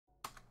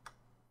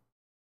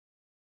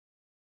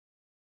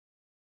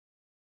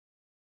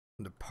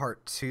To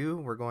part two,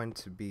 we're going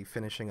to be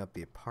finishing up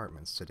the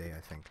apartments today,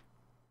 I think.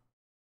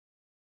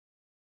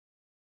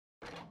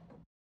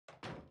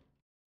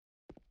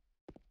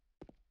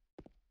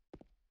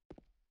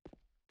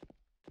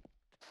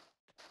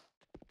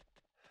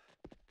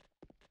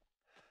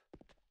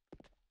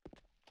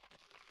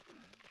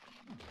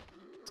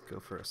 Let's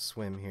go for a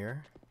swim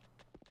here.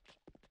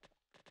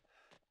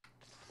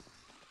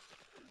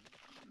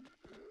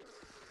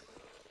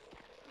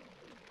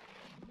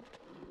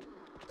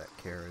 That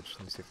carriage.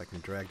 Let me see if I can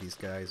drag these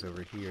guys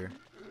over here.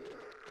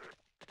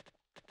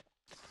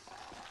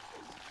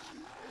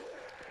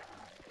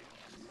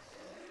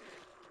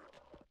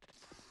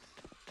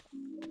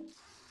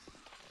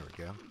 There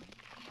we go.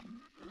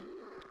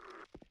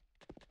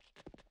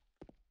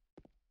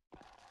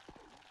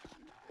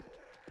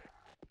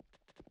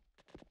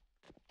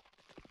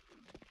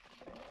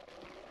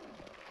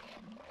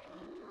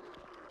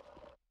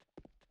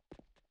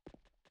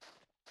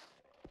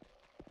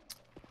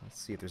 Let's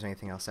see if there's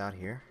anything else out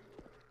here.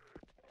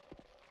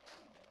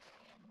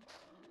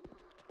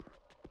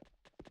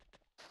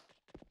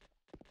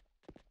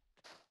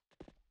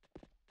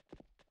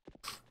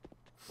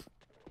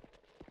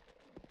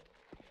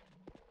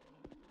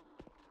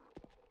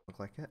 Look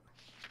like it.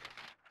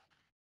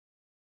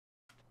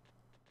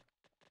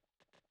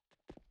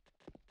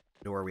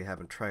 Door we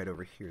haven't tried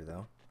over here,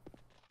 though.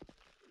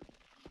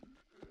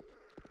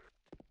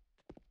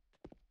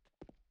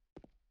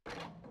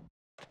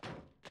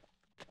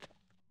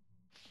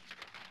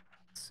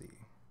 Let's see.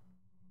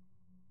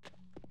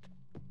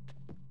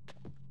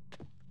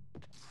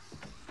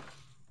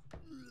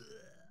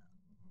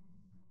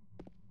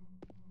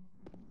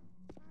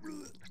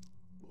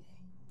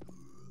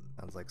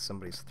 Sounds like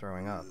somebody's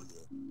throwing up.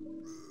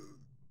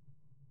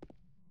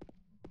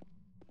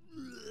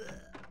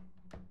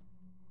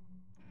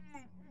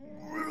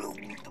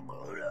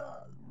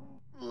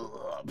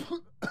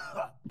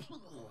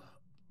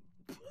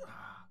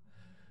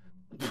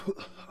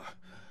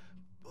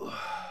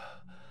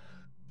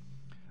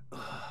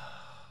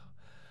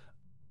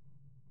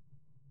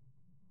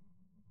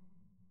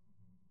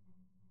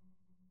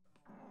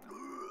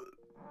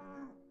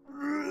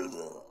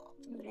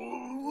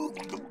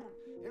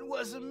 It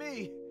wasn't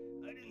me.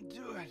 I didn't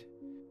do it.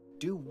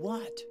 Do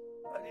what?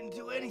 I didn't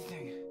do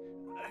anything.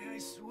 I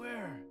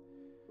swear.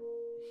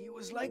 He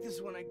was like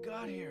this when I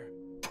got here.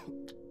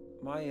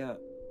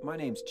 My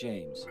name's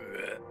James.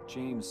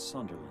 James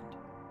Sunderland.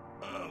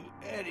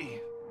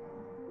 Eddie.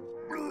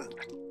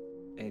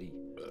 Eddie.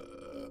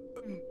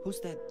 Who's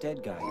that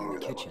dead guy in the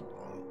kitchen?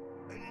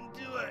 I didn't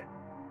do it.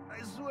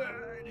 I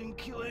swear I didn't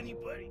kill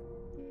anybody.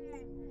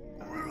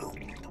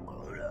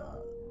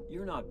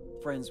 You're not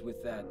friends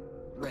with that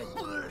red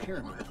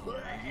pyramid thing,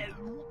 are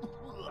you?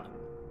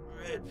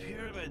 Red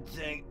pyramid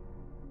thing?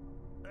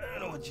 I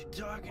don't know what you're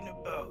talking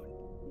about.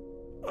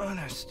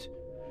 Honest.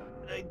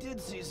 But I did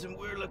see some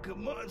weird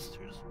looking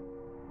monsters.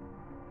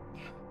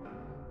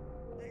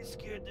 They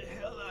scared the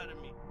hell out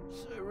of me,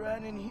 so I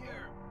ran in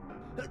here.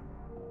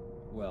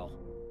 Well,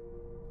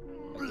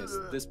 I guess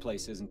this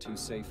place isn't too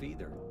safe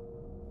either.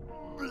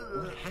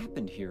 What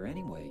happened here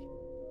anyway?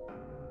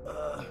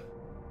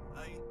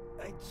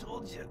 I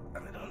told you,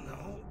 I don't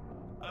know.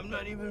 I'm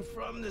not even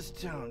from this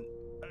town.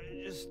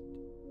 I just...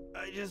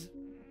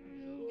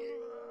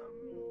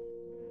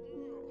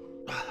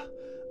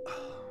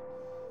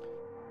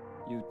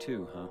 You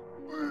too, huh?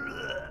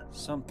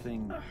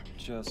 Something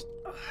just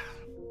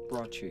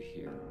brought you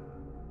here,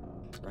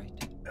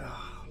 right?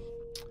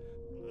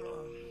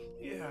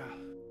 Yeah,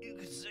 you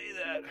could say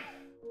that.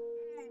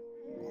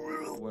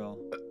 Well,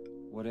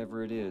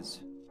 whatever it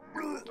is,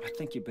 I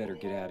think you better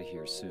get out of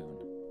here soon.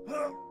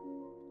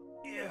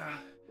 Yeah,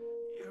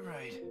 you're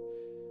right.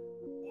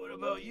 What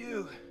about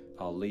you?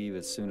 I'll leave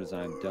as soon as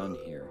I'm done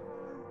here.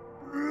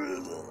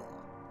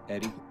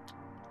 Eddie,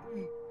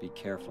 be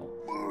careful.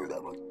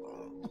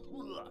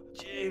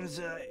 James,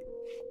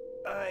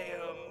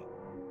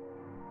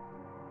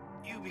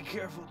 you be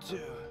careful too.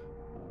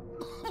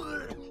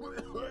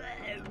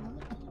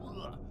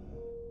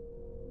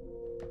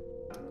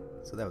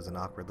 So that was an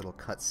awkward little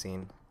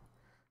cutscene.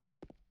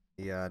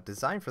 The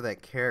design for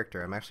that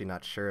character, I'm actually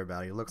not sure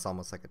about. He looks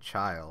almost like a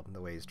child,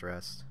 the way he's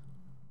dressed.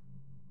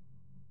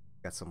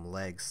 Got some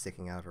legs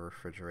sticking out of a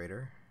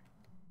refrigerator.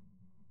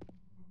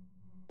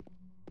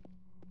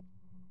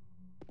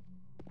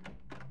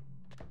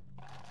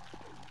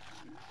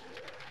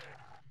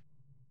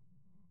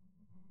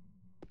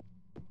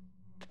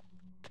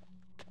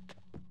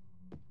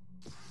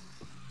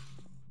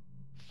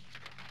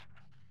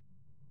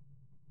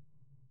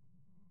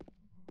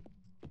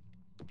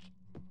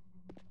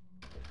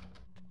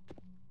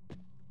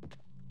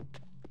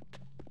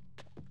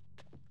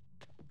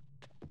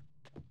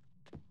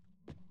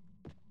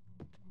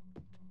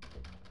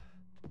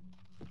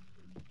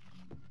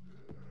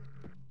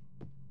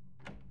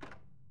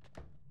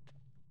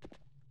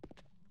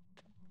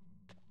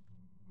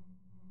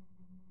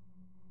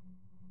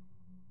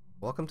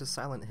 Welcome to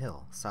Silent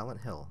Hill.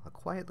 Silent Hill, a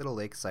quiet little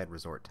lakeside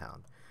resort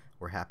town.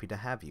 We're happy to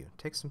have you.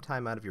 Take some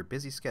time out of your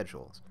busy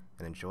schedules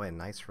and enjoy a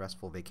nice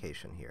restful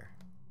vacation here.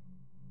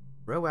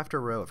 Row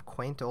after row of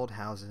quaint old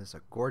houses,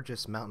 a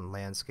gorgeous mountain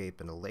landscape,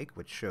 and a lake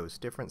which shows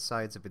different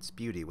sides of its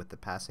beauty with the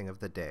passing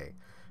of the day,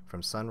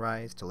 from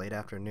sunrise to late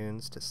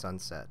afternoons to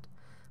sunset.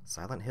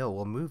 Silent Hill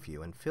will move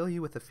you and fill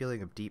you with a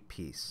feeling of deep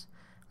peace.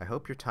 I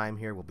hope your time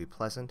here will be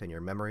pleasant and your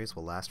memories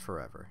will last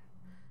forever.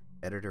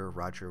 Editor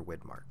Roger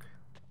Widmark.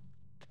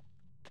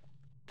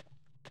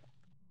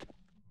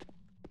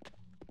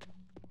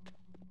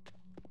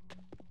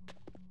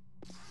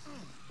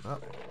 Oh.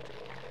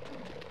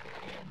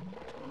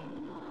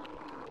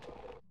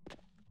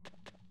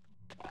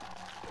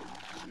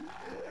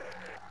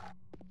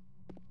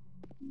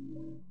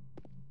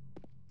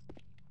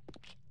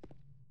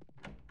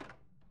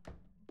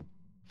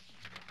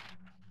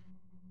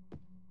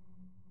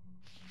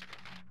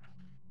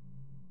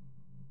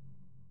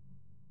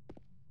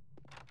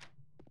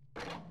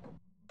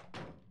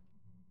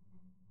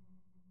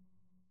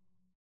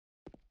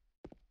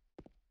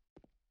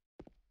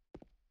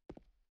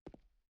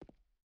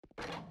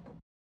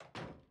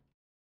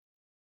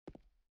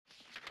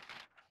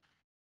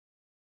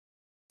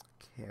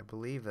 Okay, I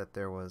believe that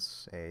there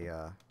was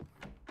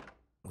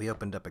we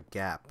opened up a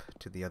gap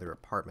to the other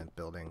apartment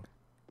building.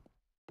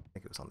 I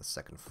think it was on the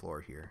second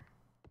floor here.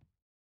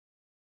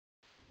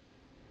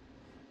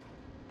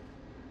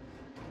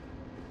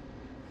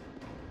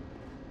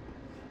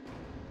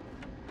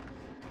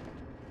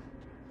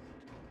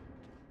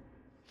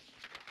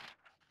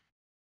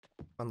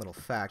 Fun little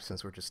fact,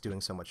 since we're just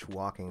doing so much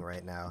walking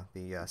right now,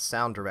 the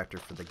sound director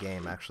for the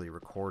game actually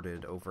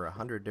recorded over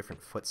 100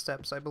 different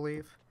footsteps, I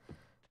believe,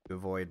 to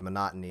avoid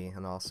monotony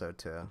and also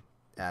to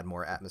add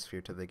more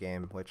atmosphere to the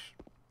game, which,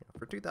 you know,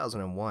 for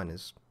 2001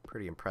 is a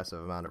pretty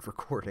impressive amount of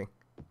recording.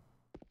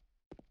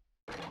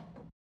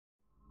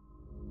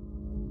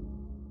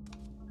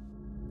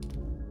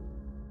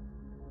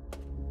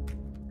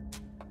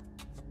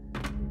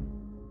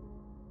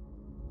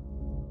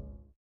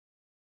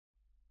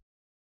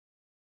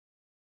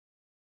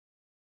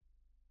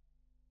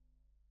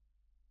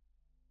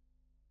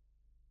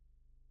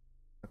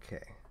 Okay.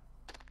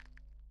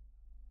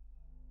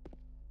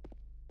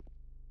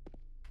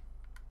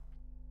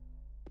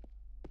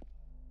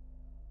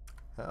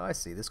 Oh, I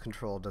see. This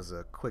control does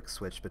a quick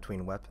switch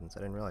between weapons. I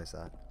didn't realize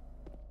that.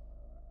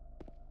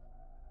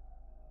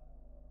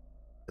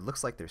 It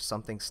looks like there's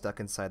something stuck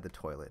inside the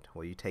toilet.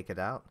 Will you take it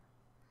out?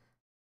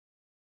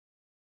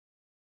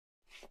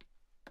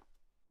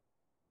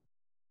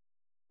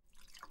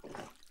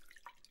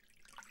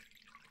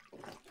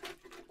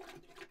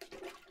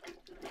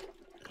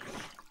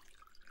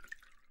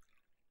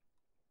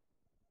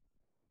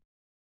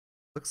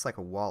 Looks like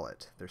a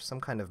wallet. There's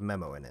some kind of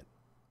memo in it.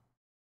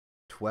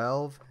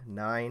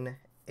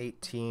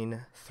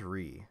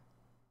 12-9-18-3.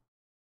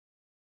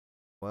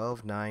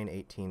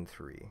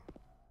 12-9-18-3.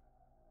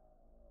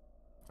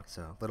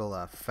 So,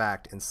 little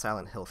fact, in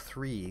Silent Hill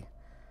 3,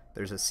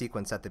 there's a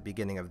sequence at the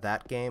beginning of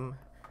that game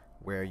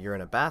where you're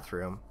in a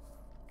bathroom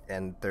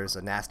and there's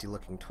a nasty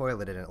looking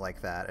toilet in it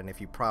like that, and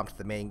if you prompt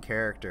the main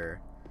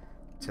character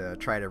to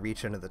try to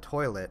reach into the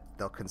toilet,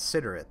 they'll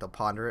consider it, they'll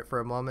ponder it for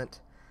a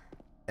moment,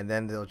 and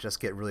then they'll just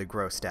get really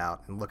grossed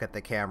out and look at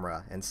the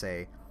camera and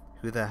say,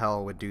 who the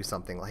hell would do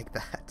something like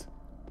that?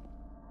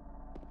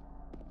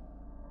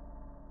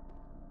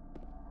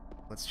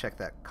 Let's check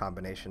that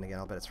combination again.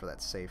 I'll bet it's for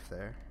that safe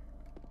there.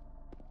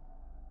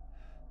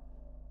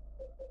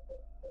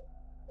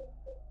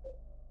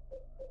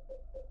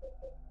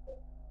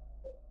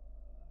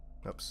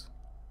 Oops.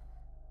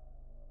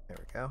 There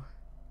we go.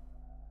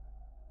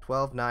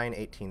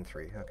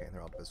 12-9-18-3. Okay,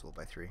 they're all divisible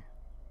by 3.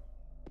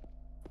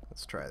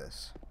 Let's try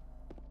this.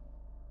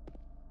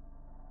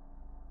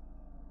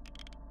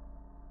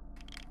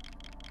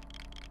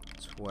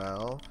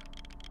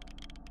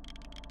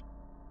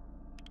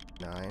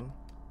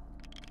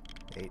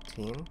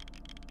 12-9-18.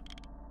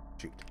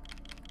 Shoot.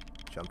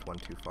 Jumped one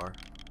too far.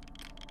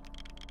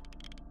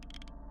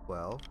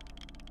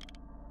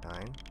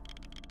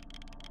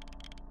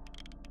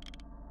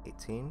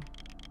 12-9-18.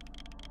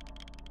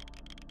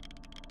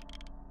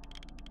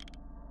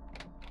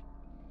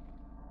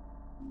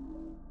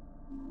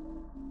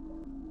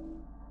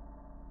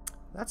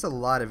 That's a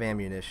lot of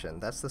ammunition.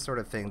 That's the sort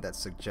of thing that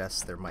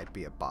suggests there might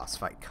be a boss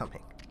fight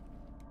coming.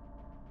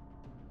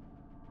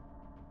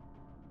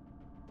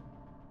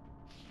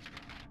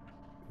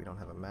 We don't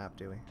have a map,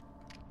 do we?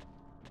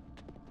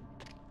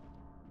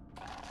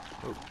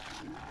 Ooh.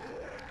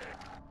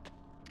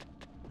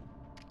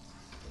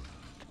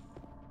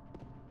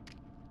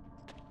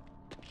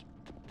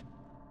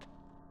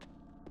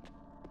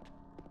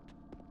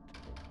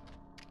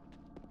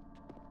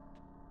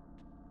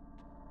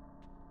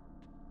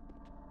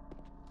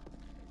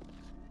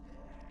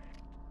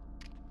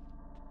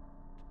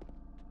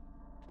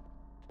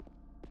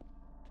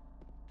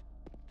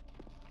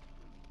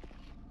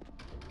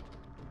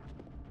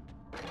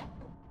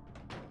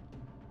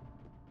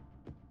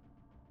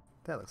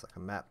 That looks like a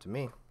map to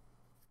me.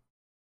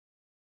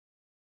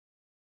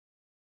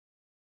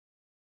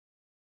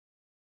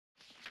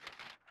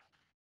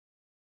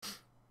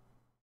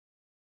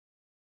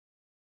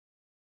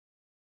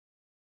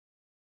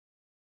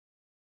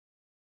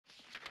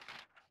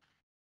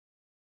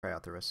 Try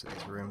out the rest of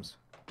these rooms.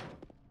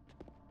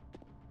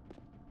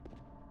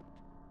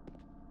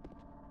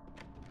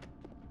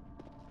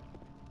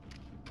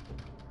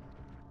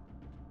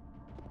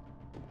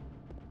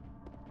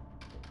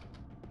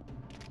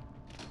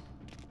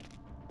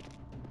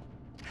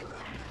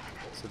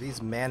 So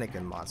these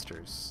mannequin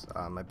monsters,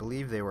 I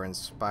believe they were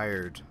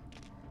inspired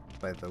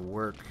by the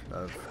work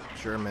of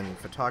German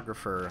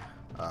photographer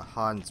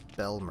Hans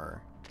Bellmer.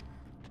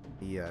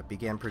 He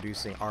began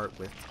producing art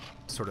with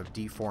sort of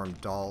deformed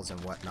dolls and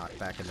whatnot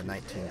back in the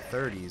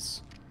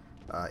 1930s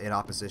in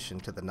opposition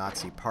to the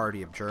Nazi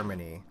Party of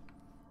Germany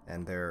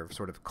and their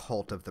sort of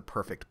cult of the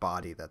perfect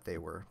body that they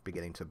were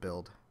beginning to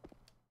build.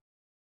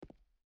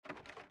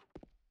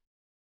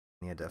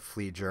 He had to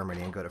flee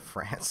Germany and go to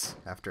France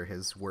after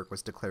his work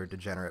was declared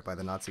degenerate by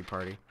the Nazi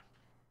Party.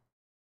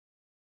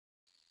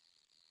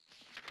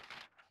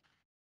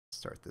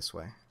 Start this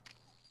way.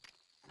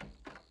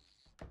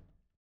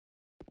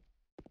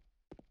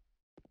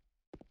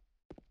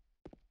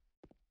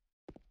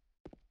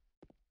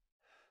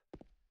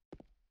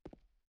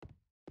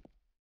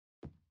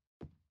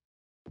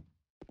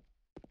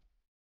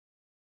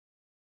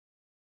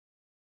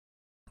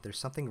 There's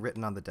something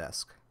written on the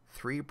desk.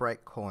 3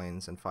 bright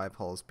coins and 5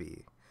 hulls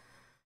be.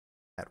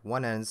 At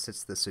one end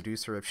sits the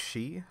seducer of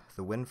she,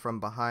 the wind from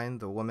behind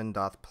the woman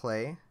doth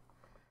play.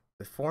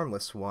 The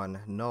formless one,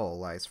 null,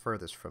 lies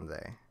furthest from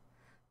they.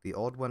 The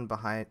old one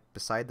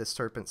beside the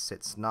serpent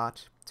sits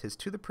not, 'tis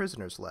to the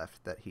prisoner's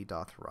left that he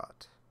doth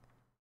rot.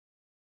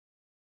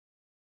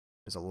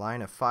 There's a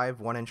line of 5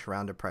 1-inch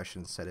round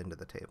impressions set into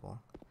the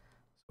table. So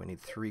we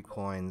need 3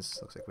 coins.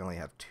 Looks like we only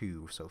have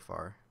 2 so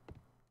far.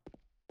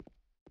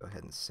 Go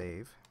ahead and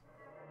save.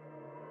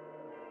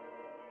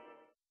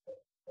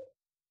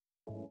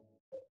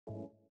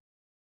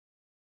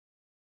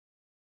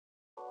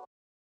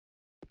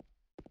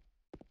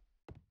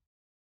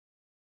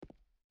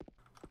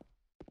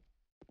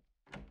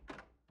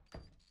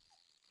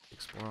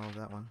 Explore all of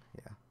that one?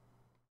 Yeah.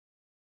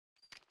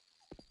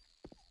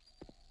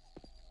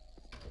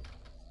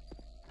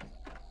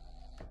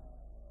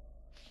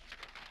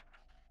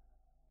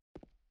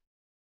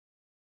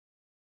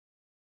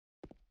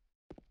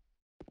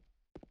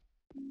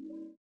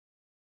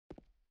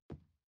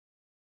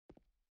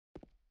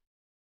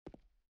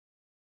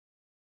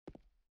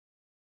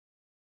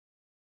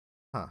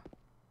 Huh.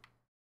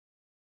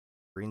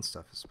 Green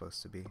stuff is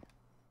supposed to be.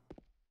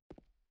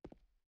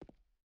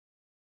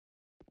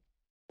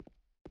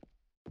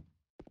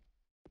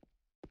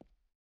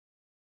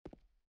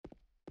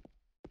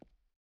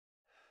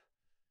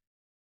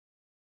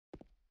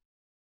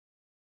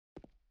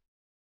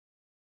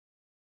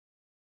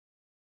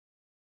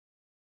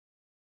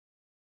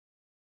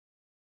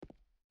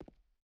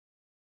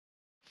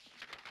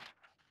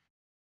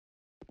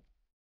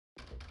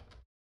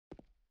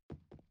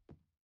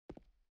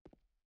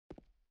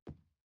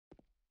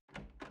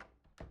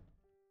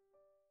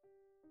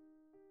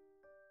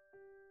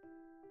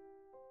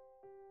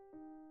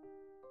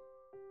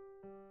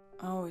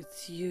 Oh,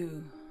 it's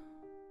you.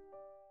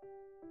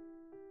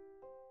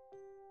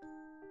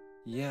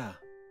 Yeah,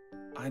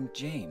 I'm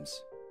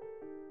James.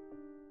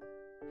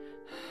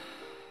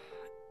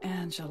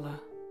 Angela.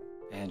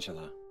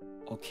 Angela,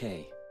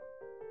 okay.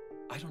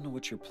 I don't know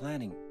what you're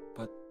planning,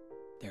 but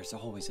there's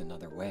always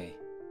another way.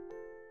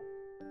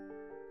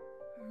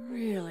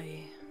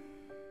 Really?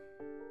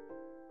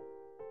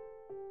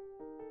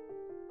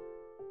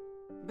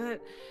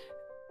 But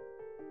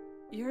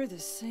you're the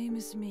same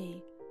as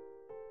me.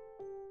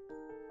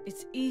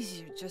 It's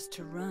easier just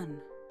to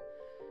run.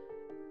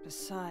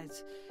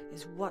 Besides,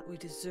 is what we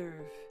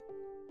deserve.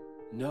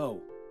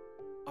 No,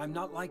 I'm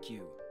not like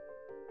you.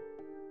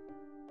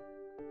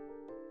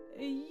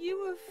 Are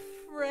you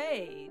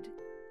afraid?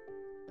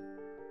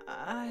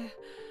 I'm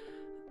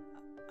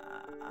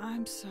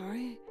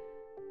sorry.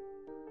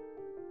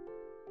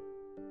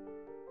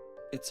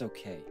 It's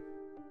okay.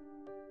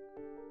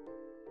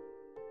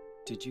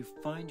 Did you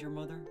find your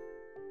mother?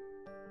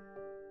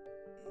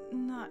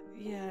 Not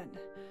yet.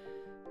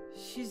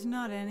 She's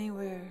not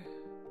anywhere.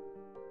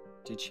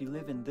 Did she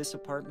live in this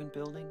apartment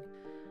building?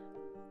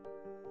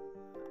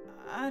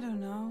 I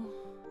don't know.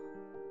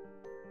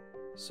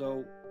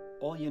 So,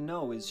 all you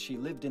know is she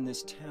lived in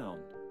this town.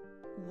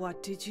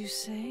 What did you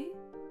say?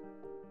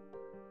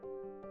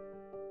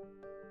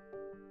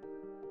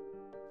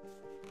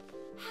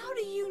 How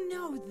do you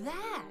know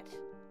that?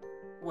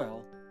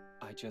 Well,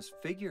 I just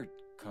figured,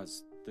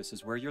 'cause this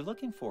is where you're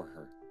looking for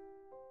her.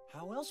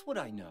 How else would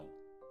I know?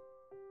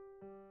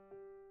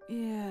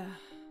 Yeah.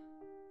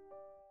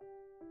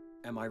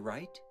 Am I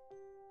right?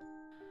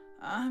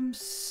 I'm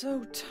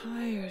so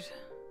tired.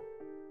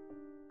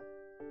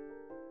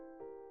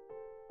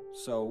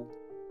 So,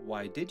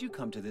 why did you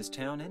come to this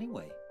town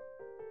anyway?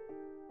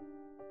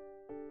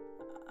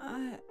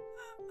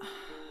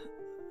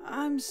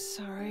 I'm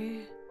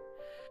sorry.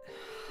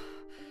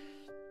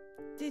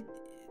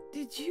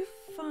 Did you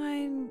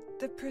find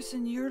the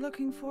person you're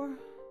looking for?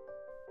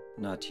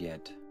 Not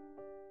yet.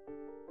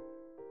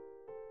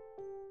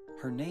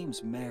 Her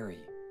name's Mary.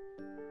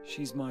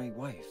 She's my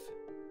wife.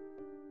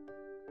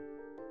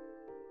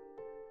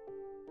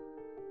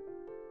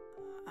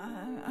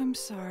 I'm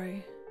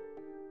sorry.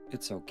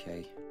 It's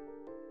okay.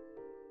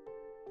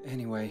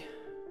 Anyway,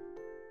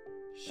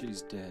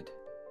 she's dead.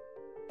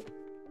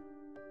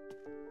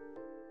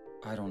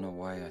 I don't know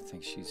why I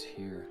think she's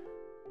here.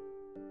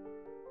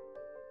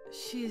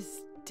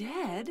 She's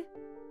dead?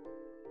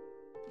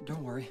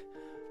 Don't worry.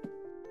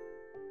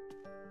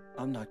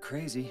 I'm not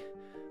crazy.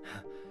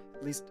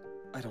 At least,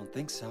 I don't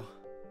think so.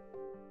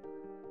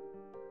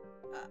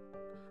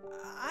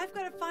 I've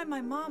got to find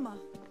my mama.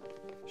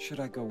 Should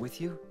I go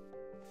with you?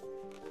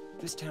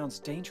 This town's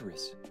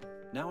dangerous.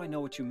 Now I know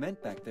what you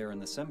meant back there in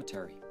the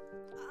cemetery.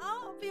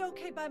 I'll be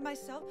okay by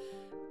myself.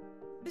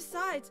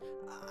 Besides,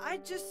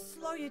 I'd just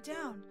slow you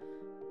down.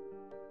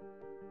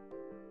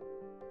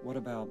 What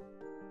about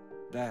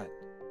that?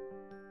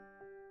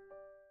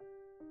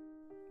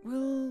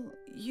 Will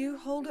you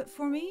hold it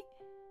for me?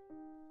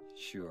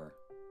 Sure.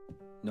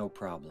 No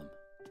problem.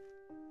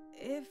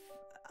 If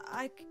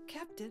I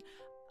kept it,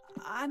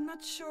 I'm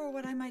not sure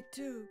what I might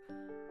do.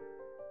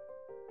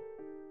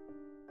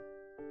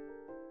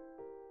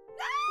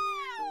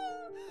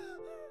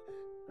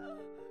 No!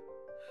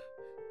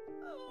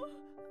 Oh,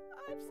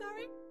 I'm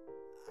sorry.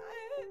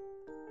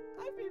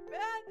 I've been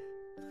bad.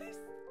 Please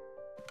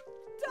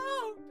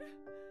don't.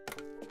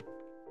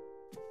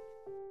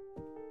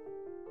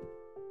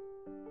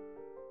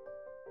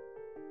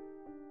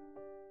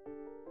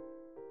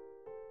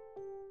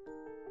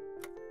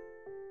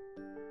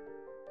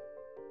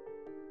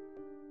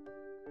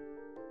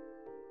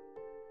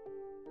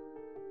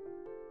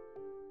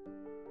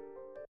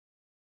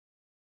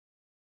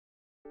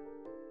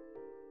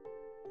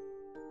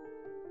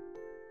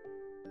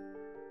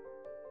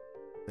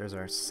 There's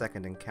our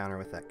second encounter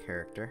with that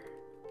character.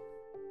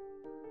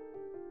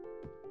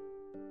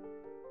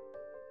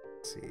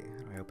 Let's see,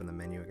 how do I open the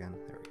menu again?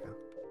 There we go.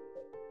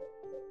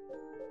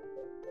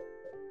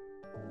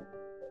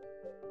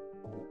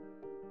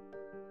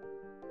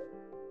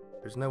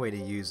 There's no way to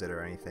use it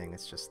or anything,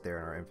 it's just there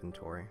in our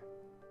inventory.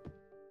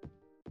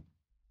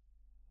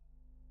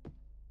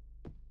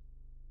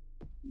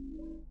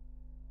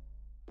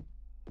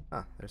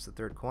 Ah, there's the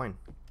third coin.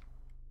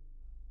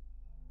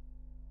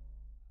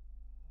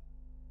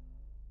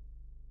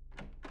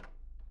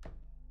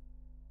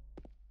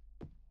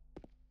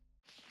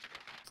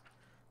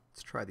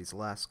 Let's try these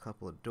last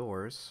couple of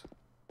doors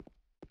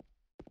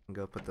and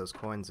go put those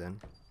coins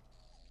in.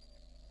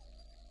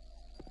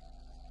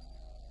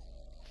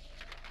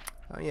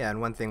 Oh yeah,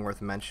 and one thing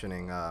worth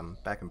mentioning,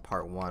 back in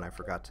part 1, I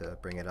forgot to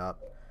bring it up.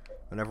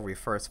 Whenever we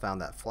first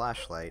found that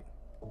flashlight,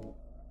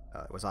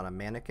 it was on a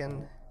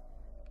mannequin,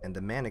 and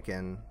the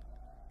mannequin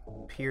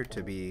appeared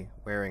to be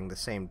wearing the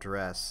same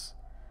dress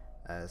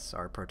as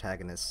our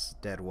protagonist's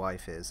dead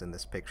wife is in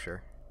this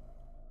picture.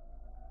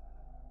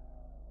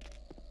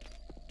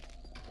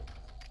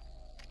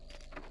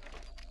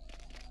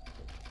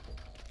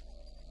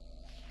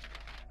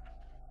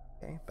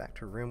 Okay, back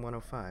to room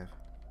 105.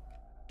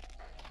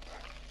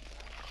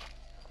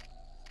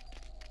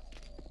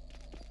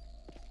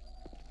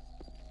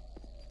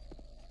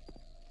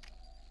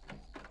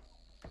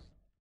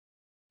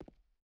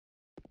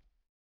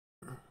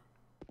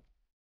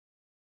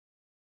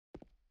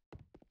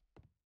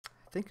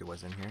 I think it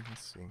was in here.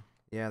 Let's see.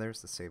 Yeah,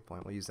 there's the save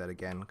point. We'll use that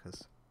again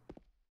because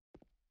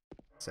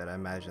I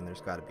imagine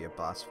there's got to be a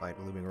boss fight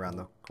looming around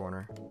the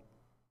corner.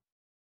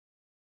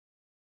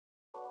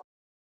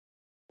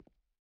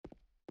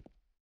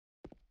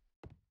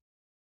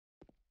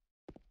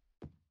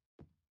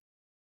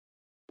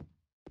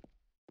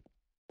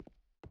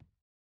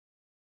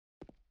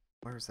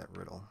 Where is that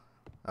riddle?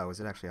 Oh, is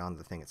it actually on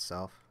the thing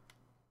itself?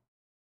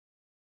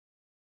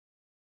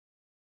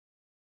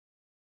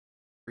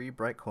 3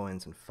 bright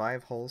coins and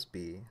 5 holes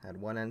be. At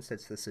one end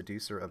sits the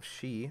seducer of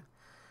she.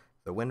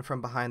 The wind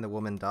from behind the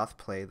woman doth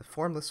play. The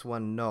formless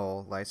one,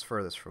 no, lies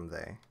furthest from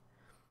they.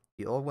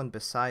 The old one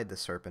beside the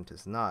serpent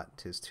is not.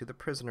 'Tis to the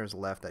prisoner's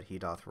left that he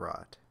doth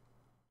rot.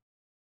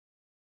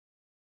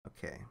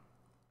 Okay.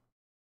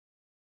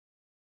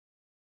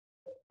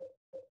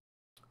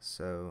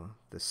 So,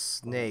 the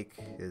snake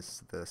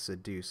is the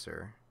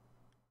seducer.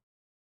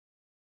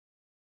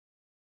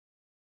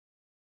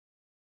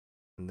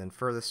 And then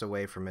furthest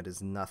away from it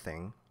is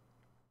nothing.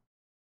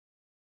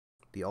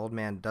 The old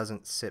man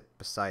doesn't sit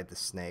beside the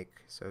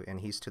snake,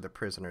 and he's to the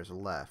prisoner's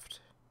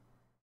left.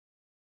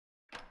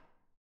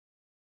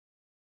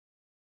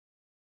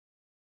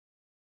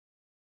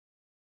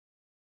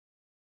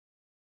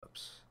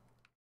 Oops.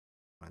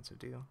 What to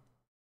do?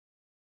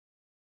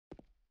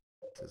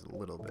 This is a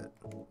little bit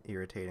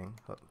irritating.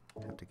 Oh,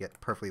 have to get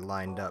perfectly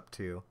lined up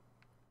too.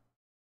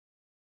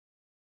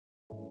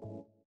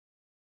 Oh,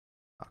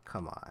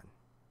 come on.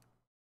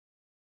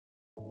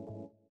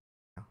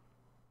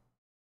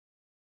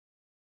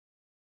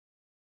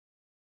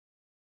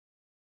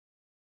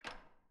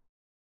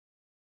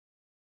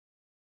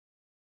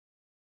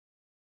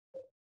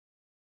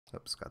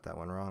 Oops, got that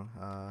one wrong.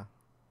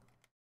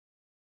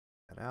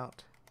 That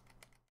out.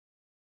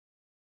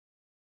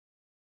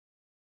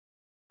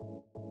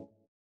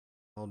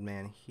 Old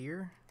man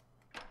here.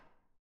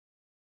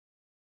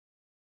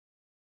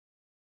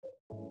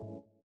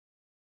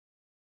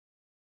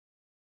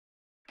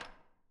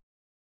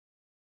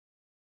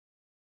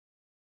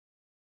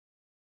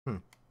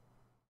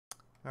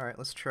 Alright,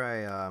 let's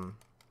try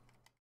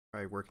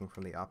working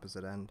from the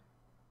opposite end.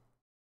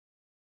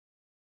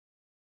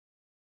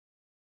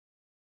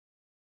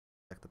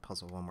 Check the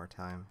puzzle one more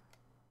time.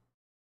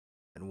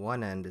 And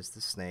one end is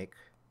the snake.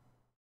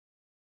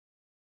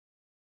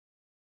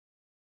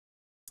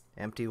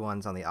 Empty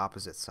one's on the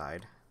opposite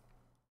side.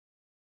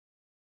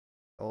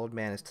 Old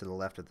man is to the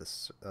left of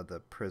the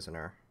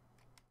prisoner.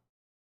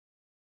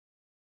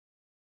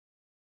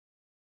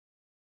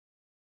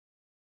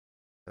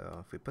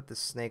 So if we put the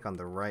snake on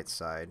the right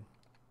side,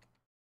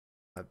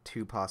 I have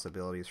two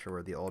possibilities for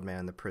where the old man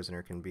and the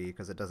prisoner can be,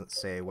 because it doesn't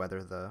say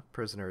whether the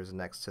prisoner is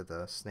next to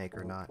the snake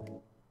or not.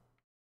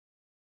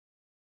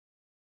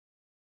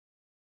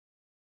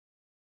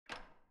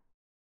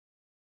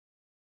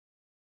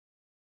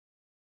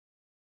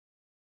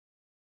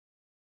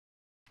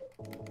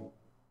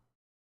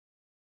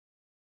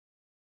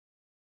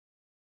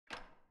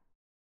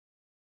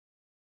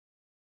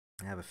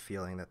 I have a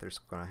feeling that there's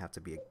going to have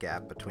to be a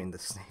gap between the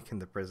snake and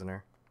the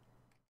prisoner.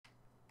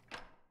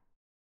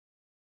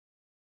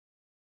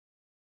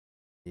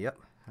 Yep,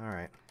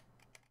 alright.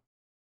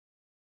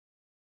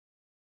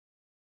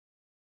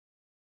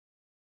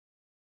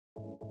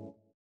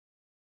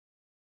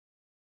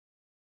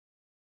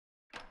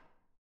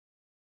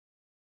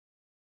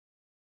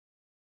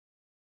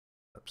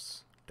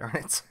 Oops, darn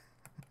it.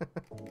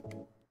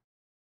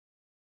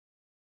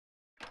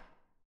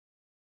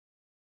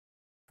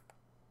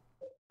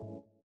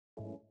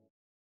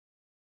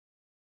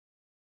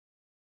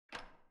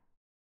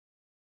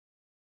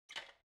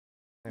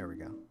 There we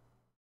go.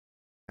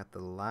 Got the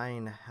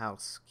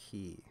Linehouse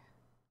key.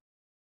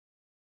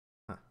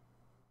 Huh.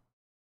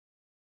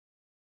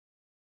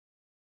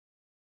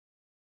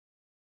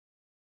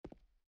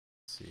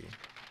 Let's see.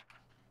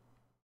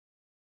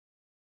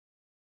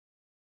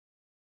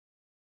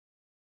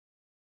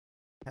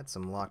 Had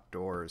some locked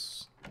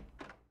doors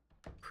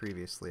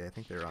previously. I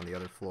think they were on the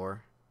other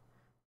floor.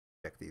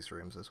 Check these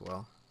rooms as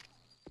well.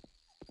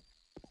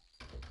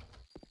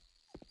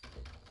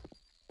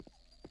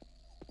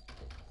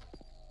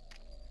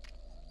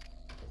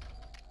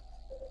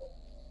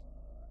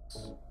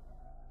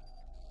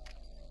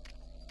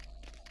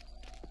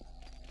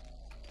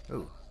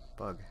 Ooh,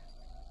 bug.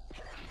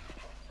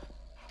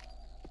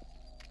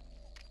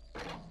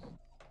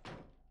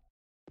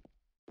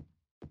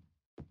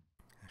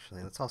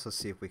 Actually, let's also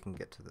see if we can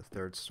get to the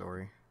third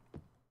story.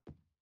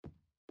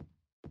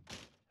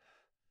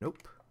 Nope.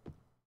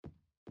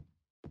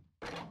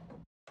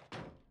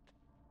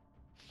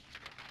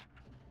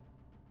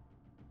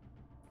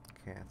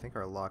 Okay, I think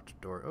our locked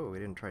door... Oh, we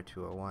didn't try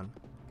 201.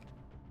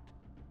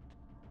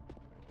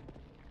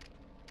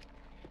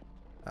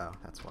 Oh,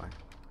 that's why.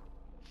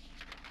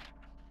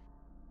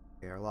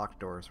 Okay, our locked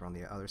doors are on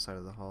the other side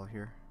of the hall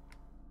here.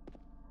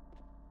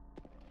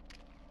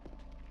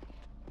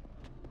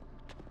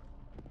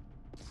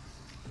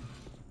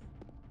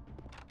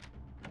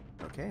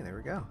 Okay, there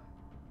we go.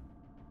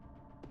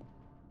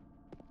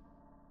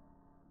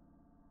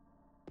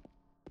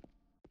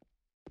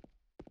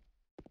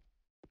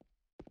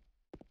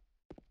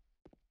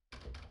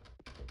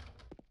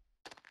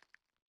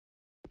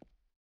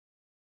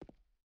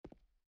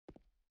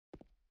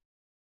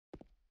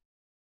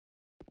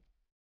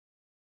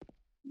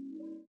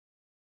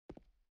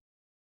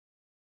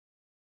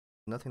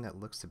 Nothing that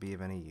looks to be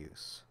of any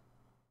use.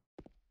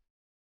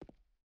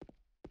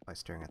 By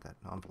staring at that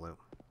envelope.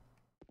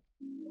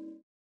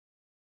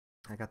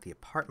 I got the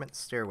apartment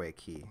stairway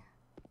key.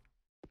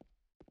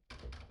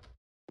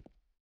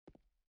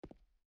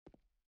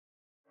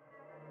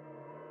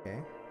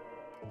 Okay.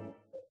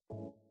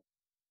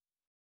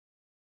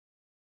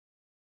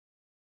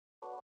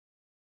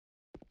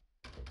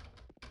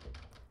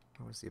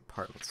 What was the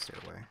apartment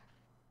stairway?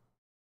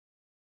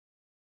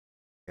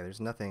 Okay,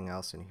 there's nothing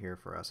else in here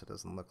for us, it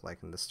doesn't look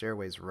like, and the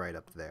stairway's right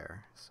up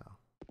there, so...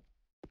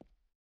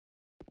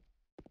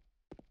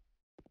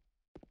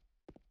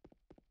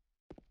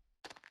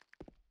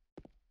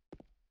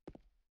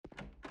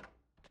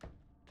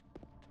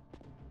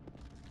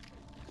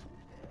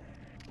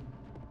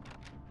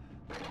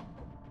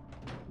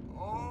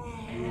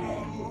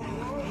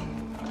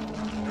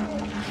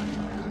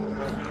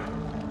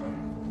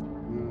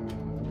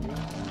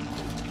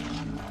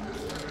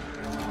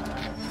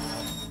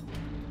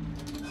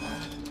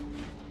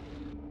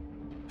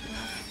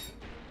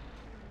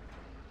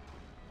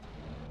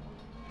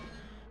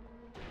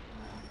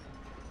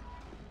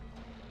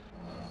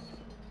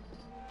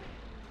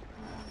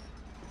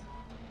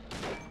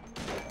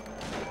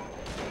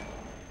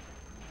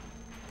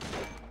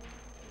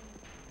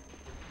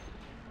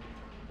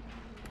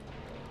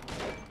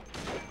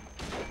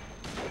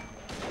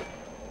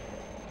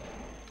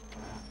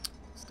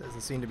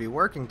 Doesn't seem to be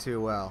working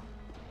too well.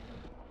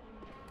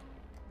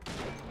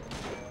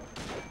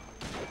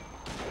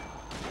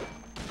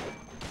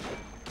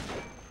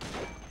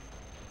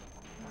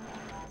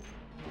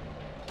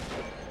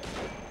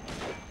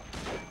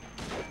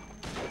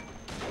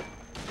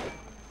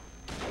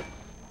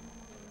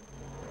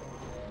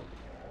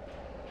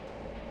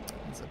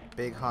 It's a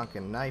big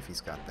honking knife he's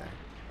got there.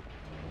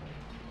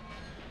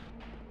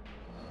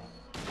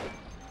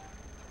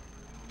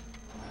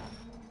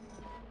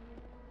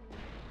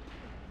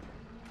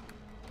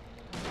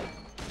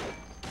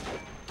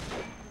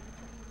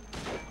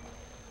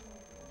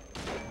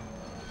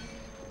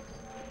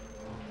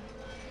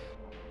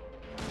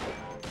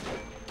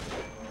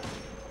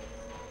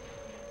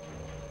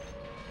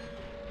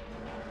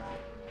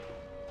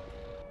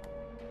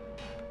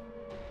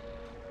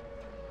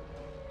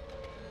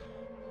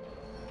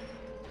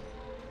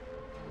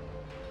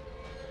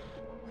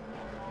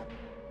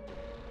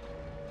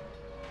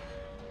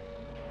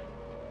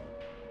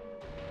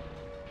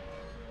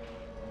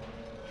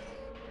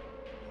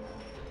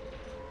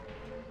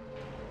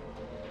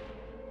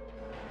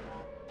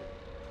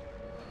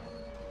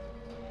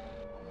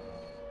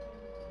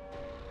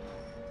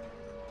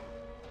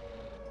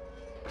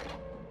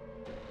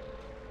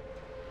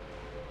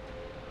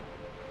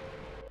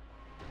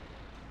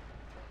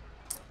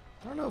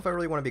 I don't know if I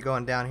really want to be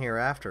going down here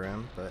after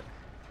him, but...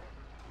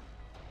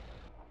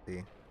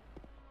 see.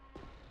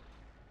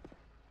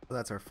 So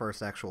that's our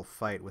first actual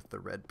fight with the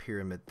red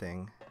pyramid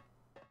thing.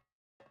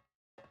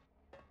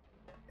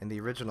 In the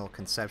original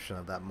conception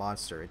of that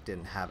monster, it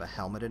didn't have a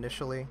helmet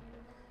initially,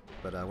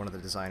 but one of the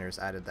designers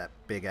added that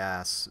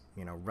big-ass,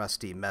 you know,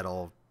 rusty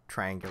metal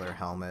triangular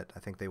helmet. I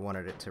think they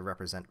wanted it to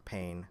represent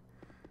pain.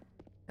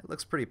 It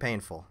looks pretty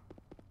painful.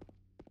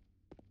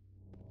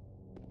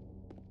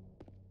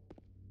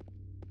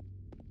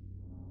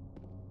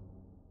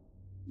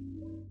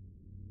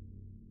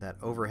 That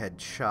overhead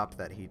chop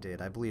that he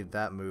did, I believe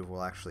that move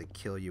will actually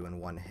kill you in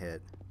one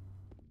hit.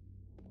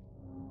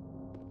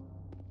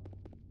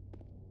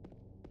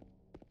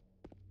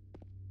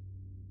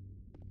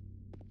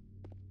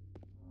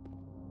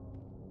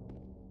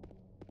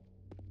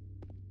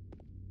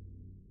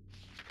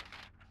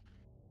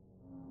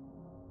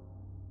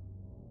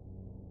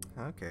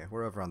 Okay,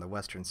 we're over on the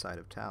western side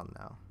of town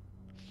now.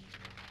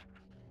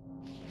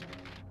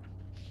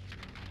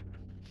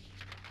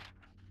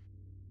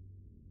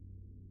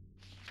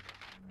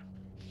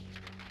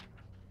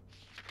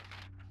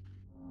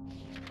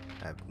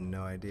 I have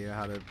no idea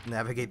how to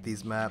navigate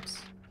these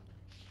maps.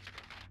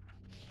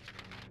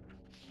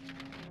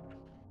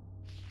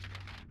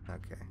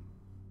 Okay.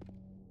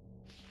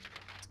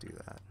 Let's do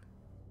that.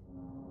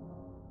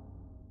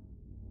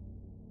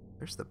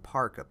 There's the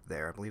park up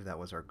there. I believe that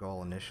was our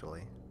goal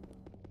initially.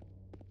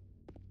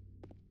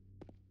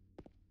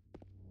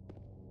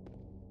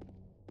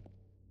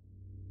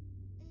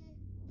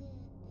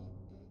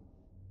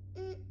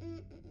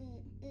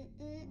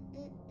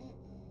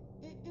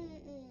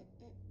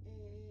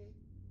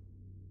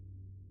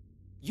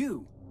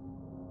 You!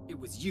 It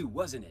was you,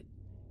 wasn't it?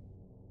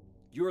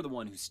 You're the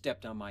one who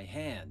stepped on my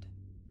hand.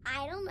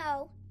 I don't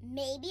know.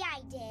 Maybe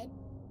I did.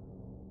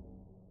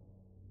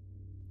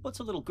 What's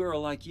a little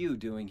girl like you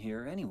doing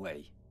here,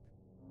 anyway?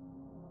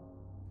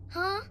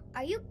 Huh?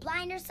 Are you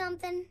blind or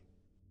something?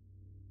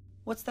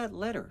 What's that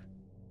letter?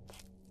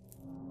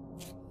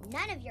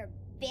 None of your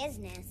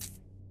business.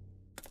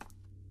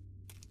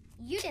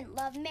 You didn't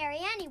love Mary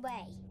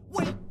anyway.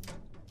 Wait!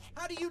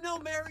 How do you know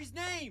Mary's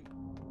name?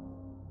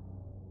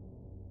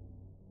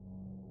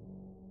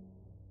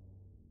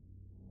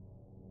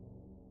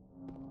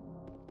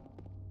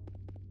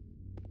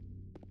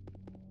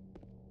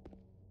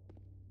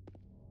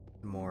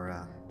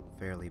 More,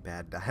 fairly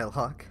bad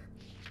dialogue.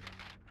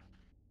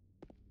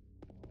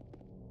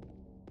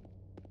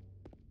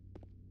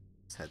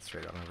 Let's head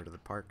straight on over to the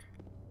park.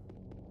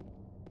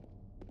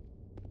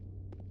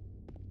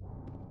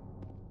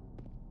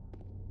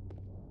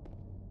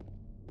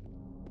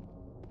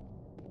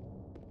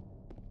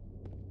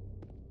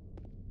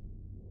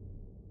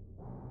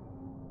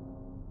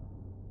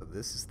 So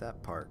this is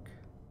that park.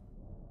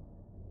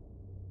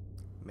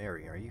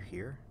 Mary, are you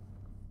here?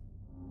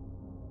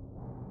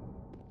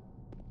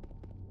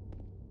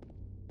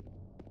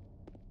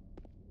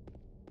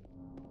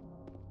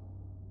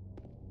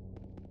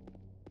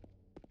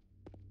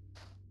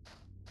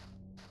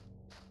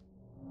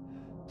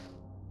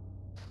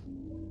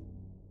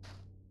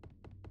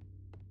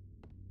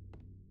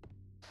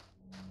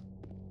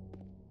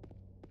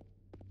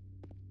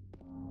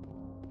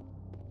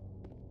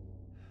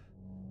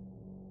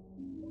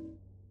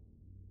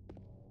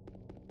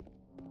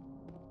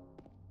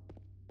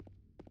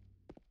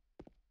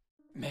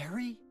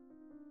 Mary?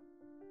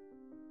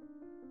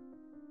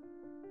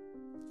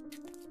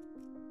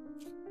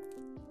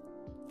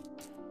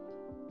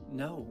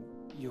 No,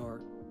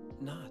 you're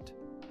not.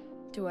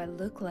 Do I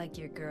look like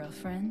your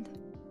girlfriend?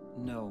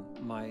 No,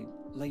 my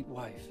late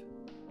wife.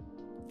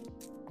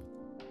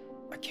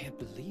 I can't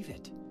believe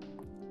it.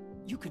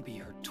 You could be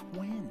her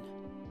twin.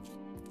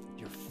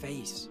 Your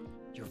face,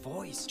 your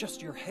voice,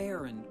 just your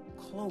hair and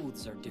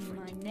clothes are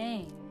different. My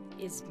name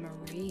is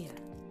Maria.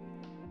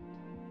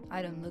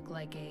 I don't look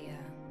like a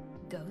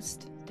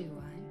ghost, do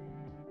I?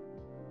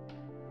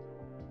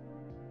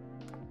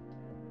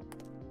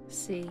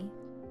 See?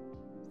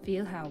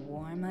 Feel how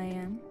warm I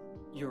am?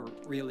 You're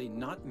really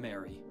not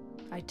Mary.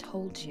 I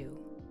told you,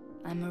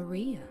 I'm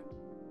Maria.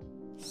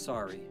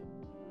 Sorry.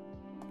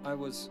 I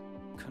was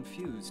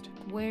confused.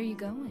 Where are you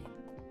going?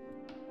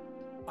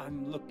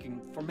 I'm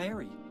looking for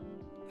Mary.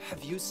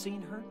 Have you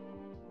seen her?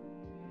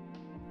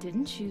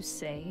 Didn't you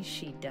say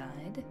she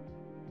died?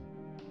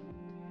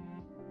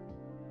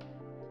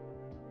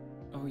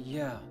 Oh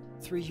yeah,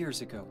 3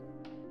 years ago.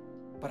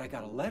 But I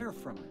got a letter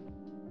from her.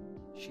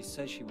 She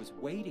says she was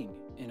waiting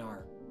in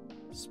our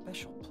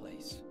special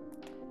place.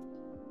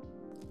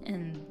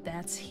 And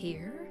that's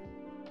here?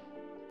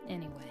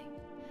 Anyway,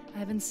 I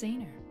haven't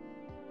seen her.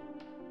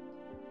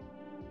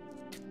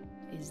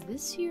 Is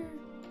this your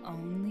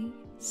only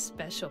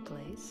special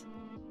place?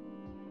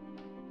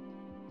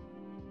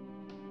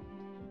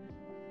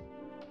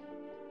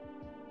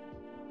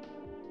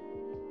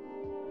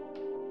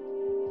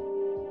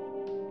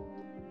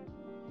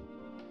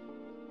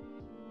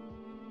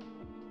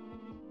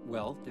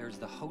 Well, there's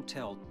the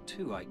hotel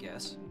too, I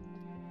guess.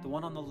 The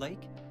one on the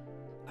lake?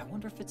 I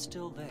wonder if it's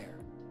still there.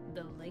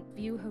 The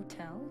Lakeview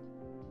Hotel?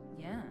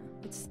 yeah,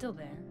 it's still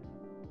there.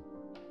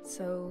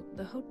 So,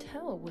 the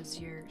hotel was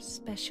your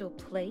special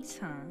place,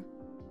 huh?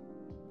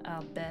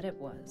 I'll bet it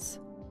was.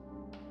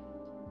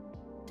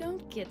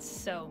 Don't get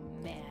so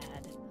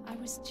mad. I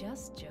was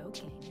just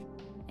joking.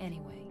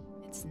 Anyway,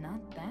 it's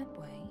not that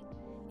way.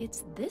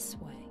 It's this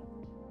way.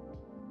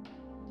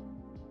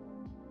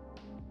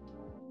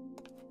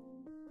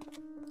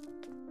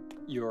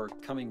 You're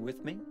coming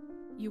with me?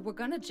 You were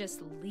gonna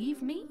just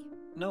leave me?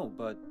 No,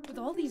 but... With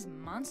all these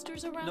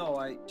monsters around? No,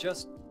 I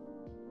just...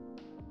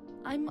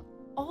 I'm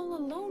all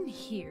alone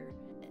here.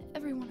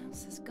 Everyone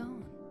else is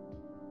gone.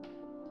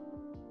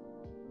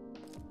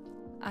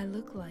 I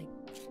look like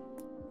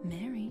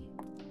Mary,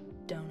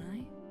 don't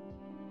I?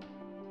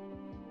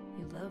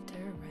 You loved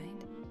her,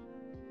 right?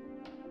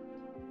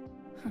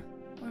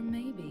 Or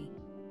maybe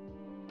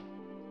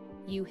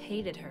you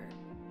hated her.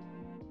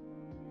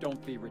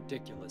 Don't be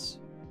ridiculous.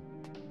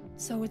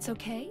 So it's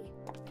okay?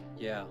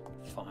 Yeah,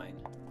 fine.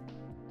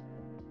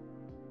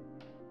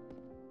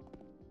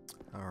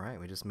 Alright,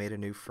 we just made a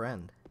new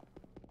friend.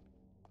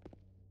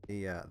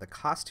 The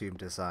costume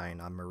design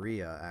on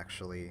Maria,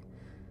 actually,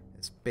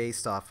 is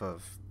based off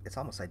of... It's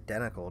almost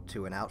identical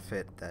to an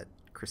outfit that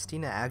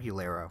Christina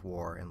Aguilera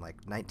wore in, like,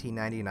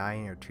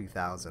 1999 or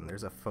 2000.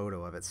 There's a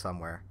photo of it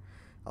somewhere.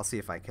 I'll see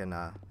if I can...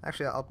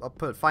 Actually,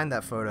 I'll find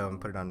that photo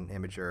and put it on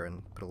Imager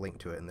and put a link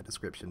to it in the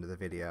description to the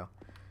video.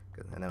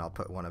 And then I'll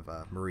put one of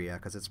Maria,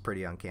 because it's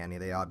pretty uncanny.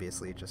 They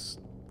obviously just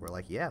were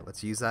like, yeah,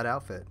 let's use that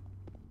outfit.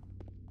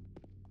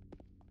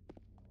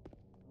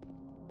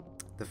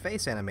 The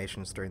face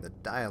animations during the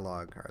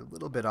dialogue are a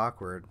little bit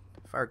awkward.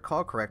 If I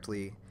recall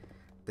correctly,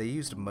 they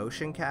used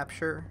motion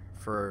capture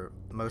for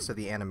most of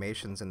the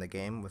animations in the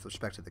game with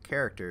respect to the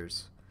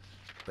characters,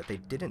 but they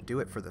didn't do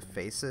it for the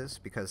faces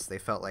because they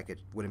felt like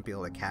it wouldn't be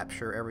able to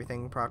capture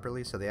everything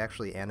properly, so they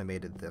actually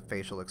animated the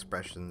facial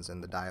expressions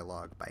and the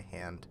dialogue by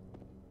hand.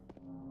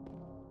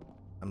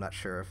 I'm not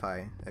sure if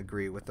I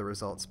agree with the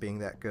results being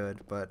that good,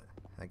 but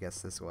I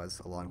guess this was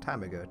a long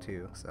time ago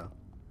too, so...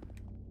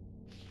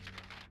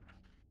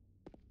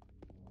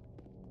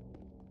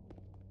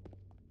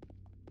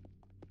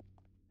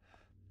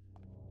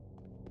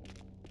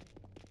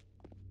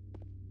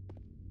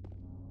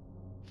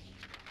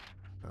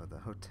 Oh, the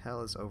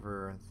hotel is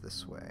over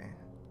this way.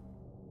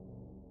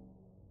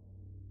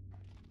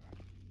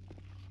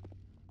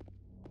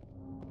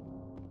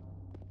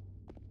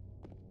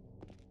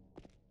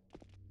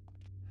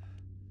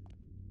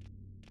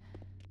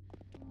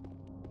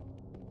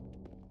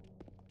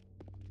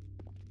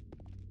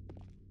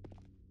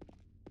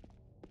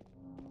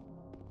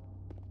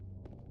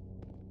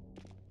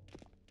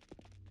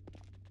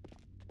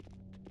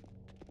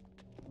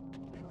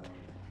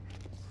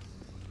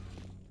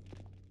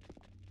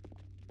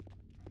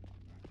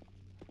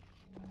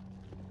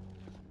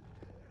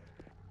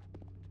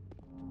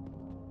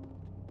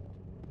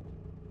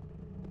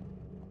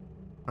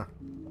 Huh.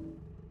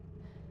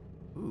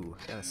 Ooh,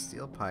 got a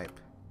steel pipe.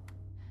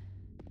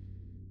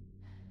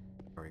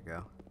 There we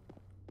go.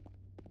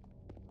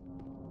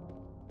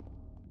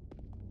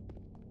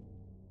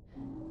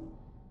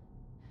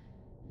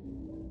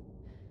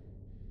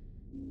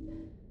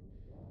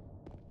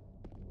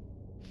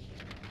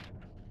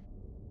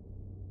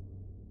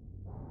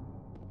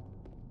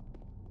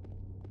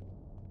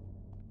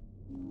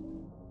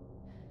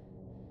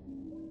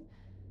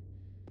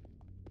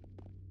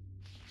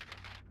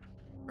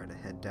 Try to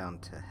head down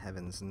to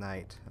Heaven's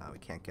Night. We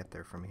can't get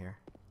there from here.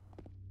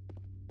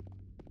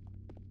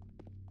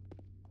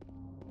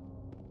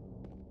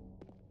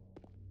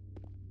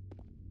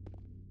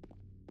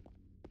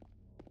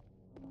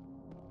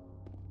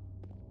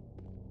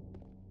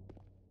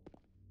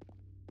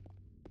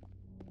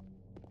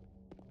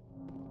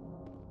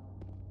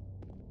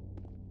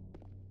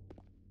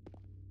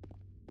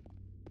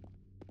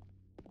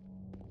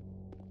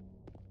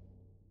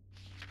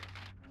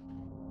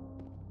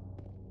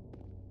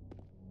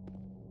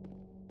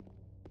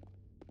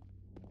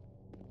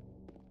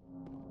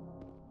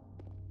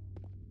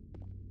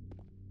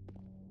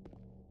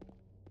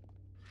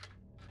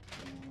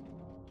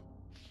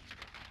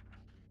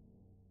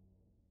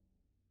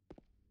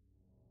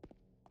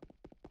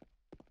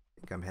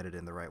 I think I'm headed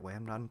in the right way.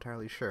 I'm not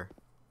entirely sure.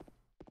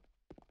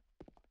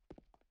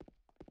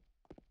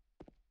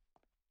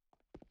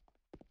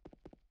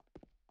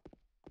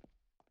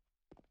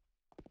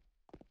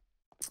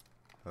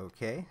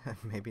 Okay,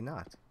 maybe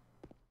not.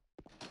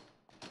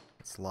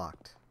 It's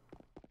locked.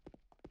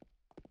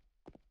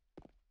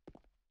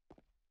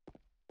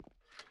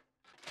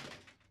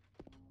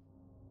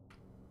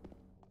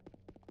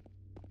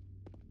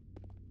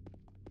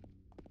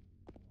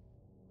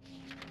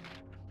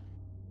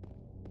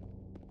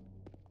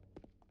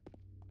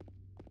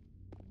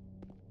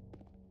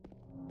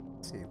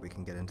 Let's see if we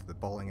can get into the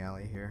bowling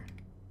alley here.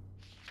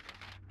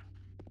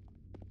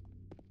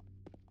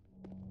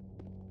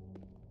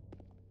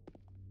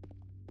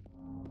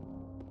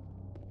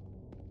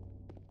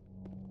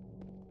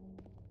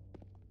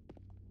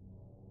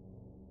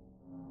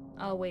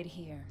 I'll wait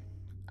here.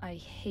 I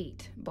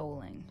hate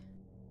bowling.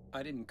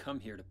 I didn't come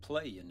here to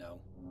play, you know.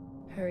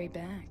 Hurry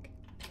back,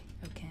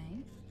 okay?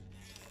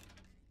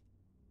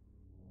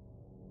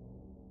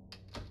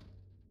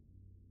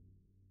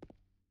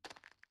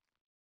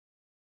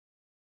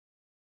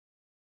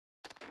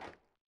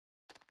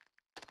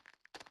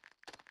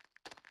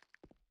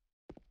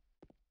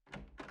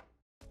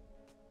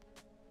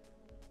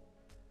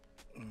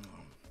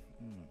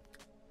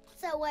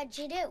 So what'd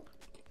you do?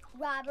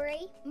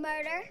 Robbery?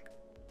 Murder?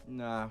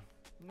 Nah,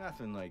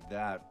 nothing like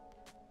that.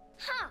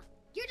 Huh,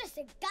 you're just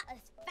a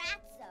gutless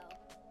fatso.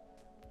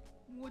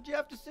 What'd you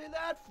have to say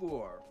that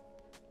for?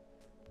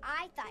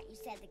 I thought you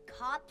said the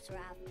cops were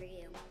after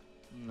you.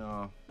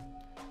 No,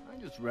 I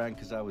just ran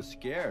because I was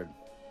scared.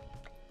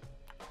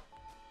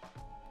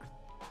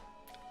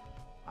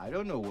 I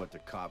don't know what the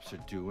cops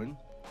are doing.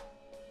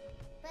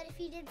 But if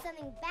you did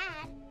something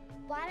bad,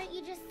 why don't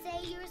you just say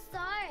you're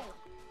sorry?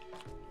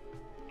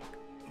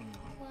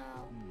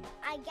 Well,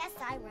 I guess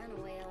I run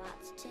away a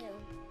lot too.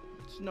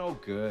 It's no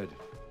good.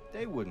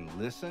 They wouldn't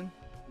listen.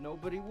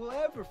 Nobody will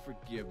ever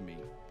forgive me.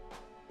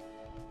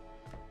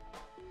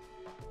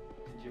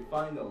 Did you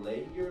find the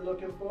lady you're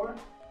looking for?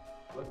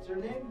 What's her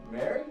name?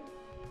 Mary?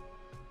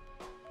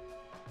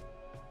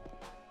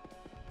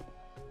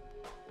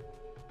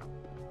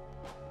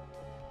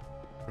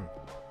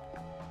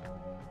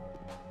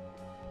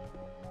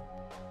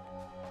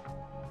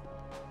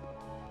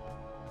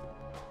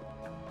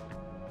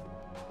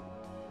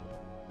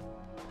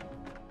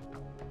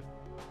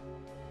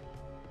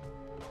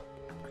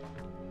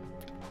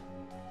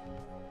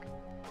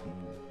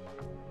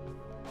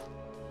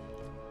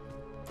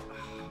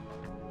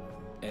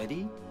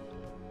 Eddie?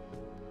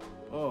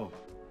 Oh,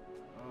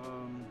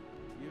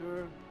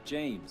 you're...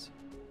 James.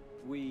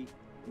 We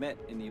met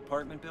in the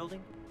apartment building?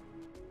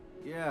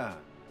 Yeah,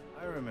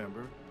 I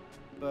remember.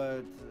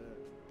 But,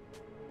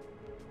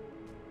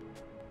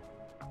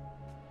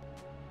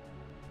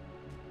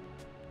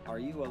 Are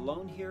you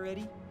alone here,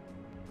 Eddie?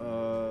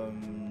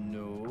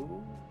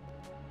 no.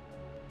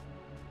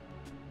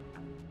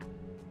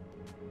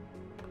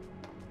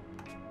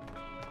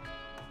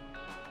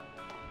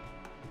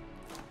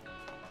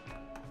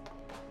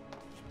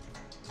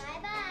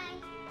 Bye-bye.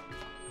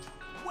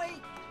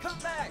 Wait! Come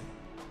back!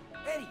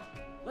 Eddie,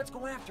 let's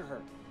go after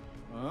her.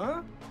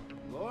 Huh?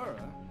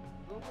 Laura?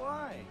 But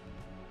why?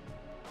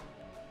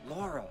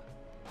 Laura.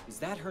 Is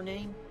that her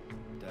name?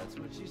 That's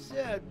what she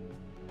said.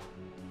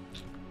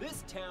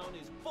 This town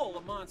is full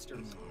of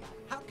monsters.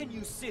 How can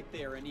you sit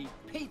there and eat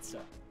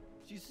pizza?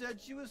 She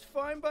said she was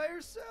fine by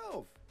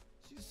herself.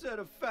 She said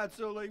a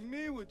fatso like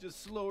me would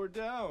just slow her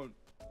down.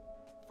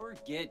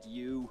 Forget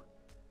you.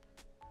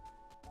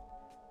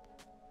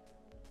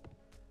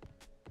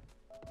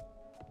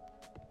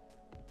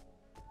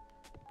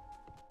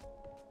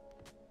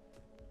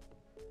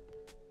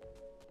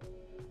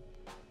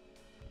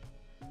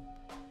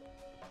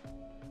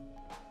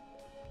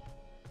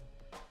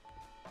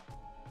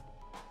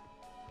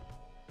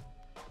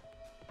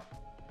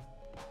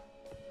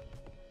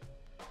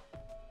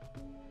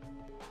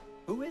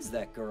 Who is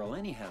that girl,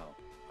 anyhow?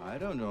 I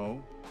don't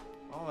know.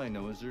 All I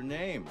know is her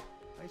name.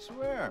 I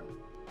swear.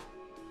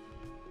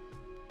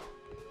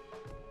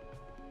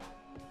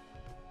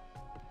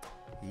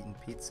 Eating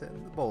pizza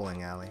in the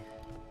bowling alley.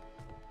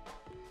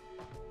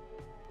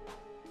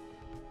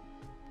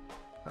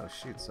 Oh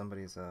shoot,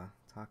 somebody's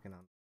talking on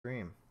the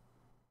stream.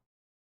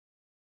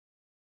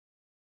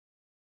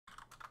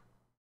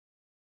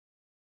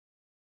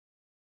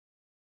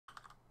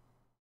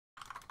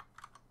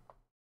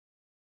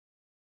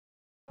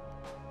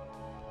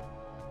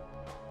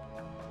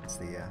 It's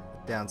the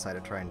downside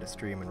of trying to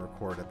stream and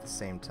record at the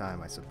same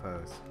time, I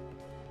suppose.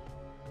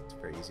 It's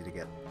very easy to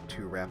get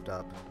too wrapped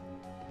up.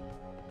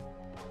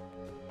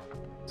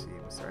 Let's see,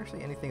 was there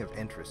actually anything of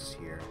interest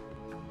here?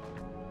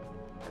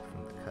 Aside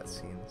from the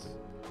cutscenes.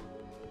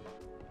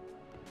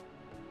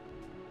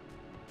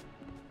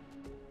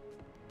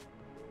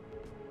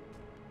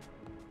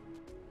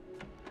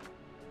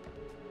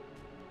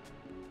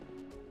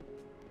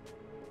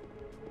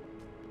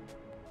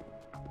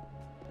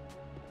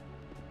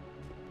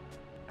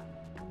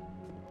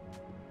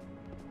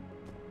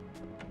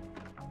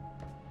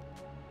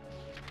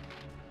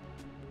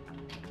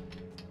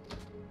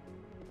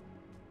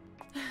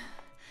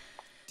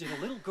 Did a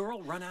little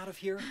girl run out of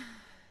here?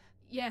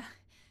 Yeah,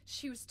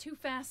 she was too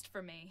fast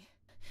for me.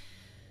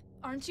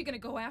 Aren't you gonna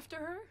go after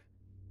her?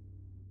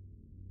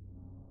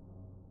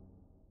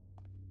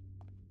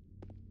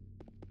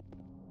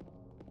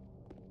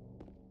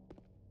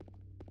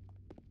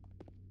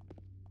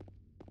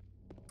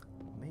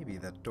 Maybe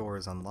that door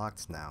is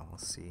unlocked now, we'll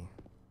see.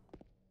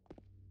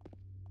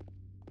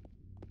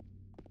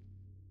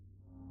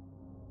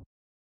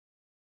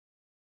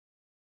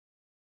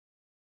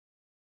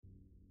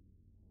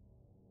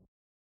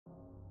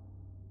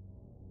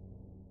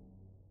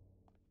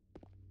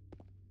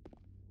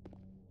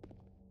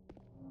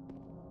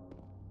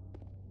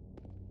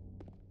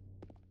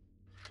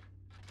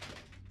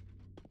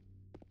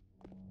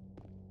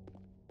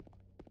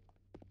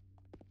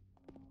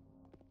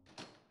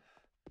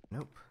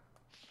 Nope.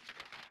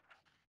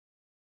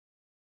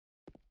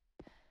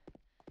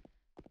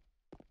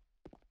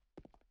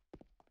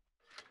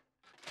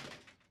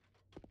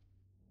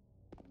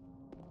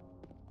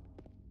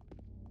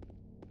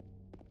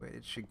 Where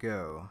did she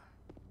go?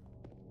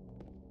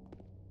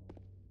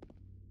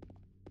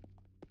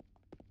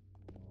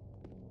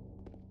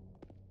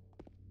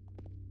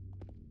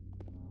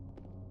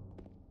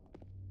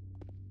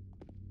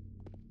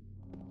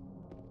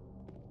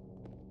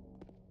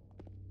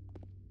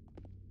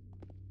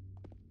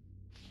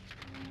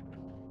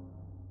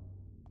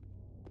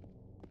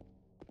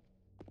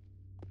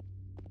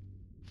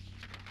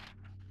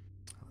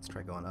 Let's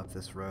try going up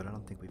this road. I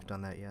don't think we've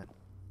done that yet.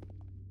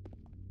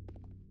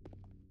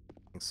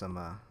 Some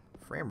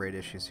frame rate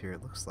issues here,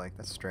 it looks like.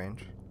 That's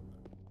strange.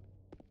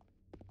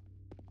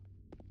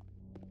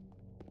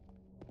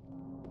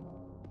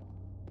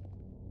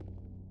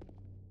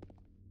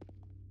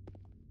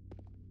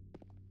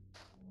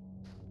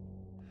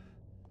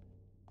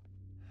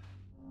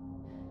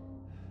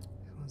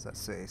 What does that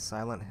say?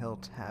 Silent Hill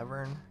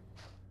Tavern?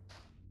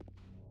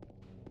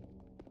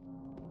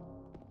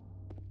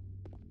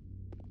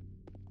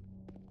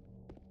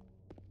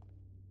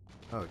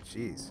 Oh,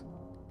 jeez.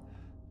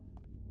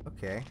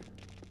 Okay.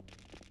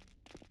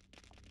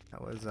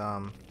 That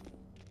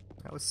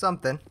was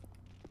something.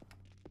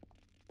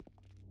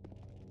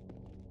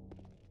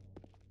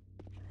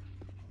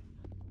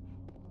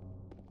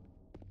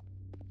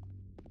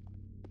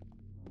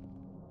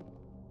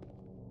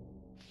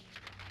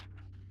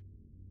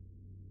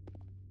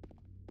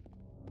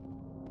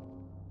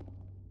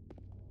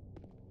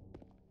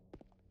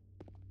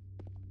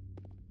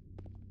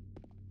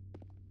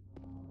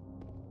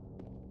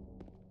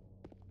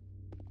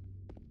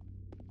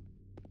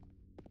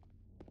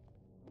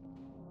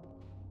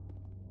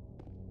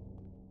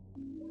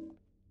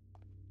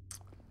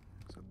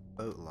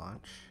 Boat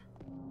launch.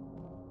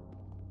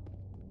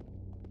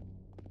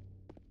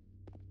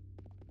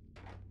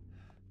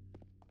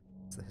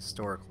 It's the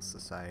Historical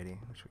Society,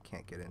 which we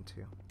can't get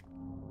into.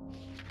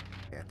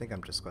 Okay, I think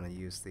I'm just going to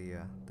use the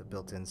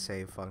built-in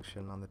save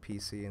function on the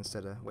PC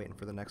instead of waiting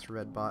for the next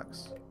red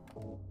box.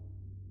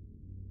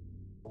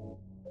 We'll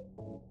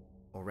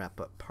wrap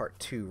up part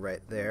 2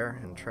 right there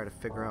and try to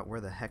figure out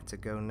where the heck to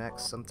go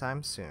next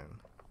sometime soon.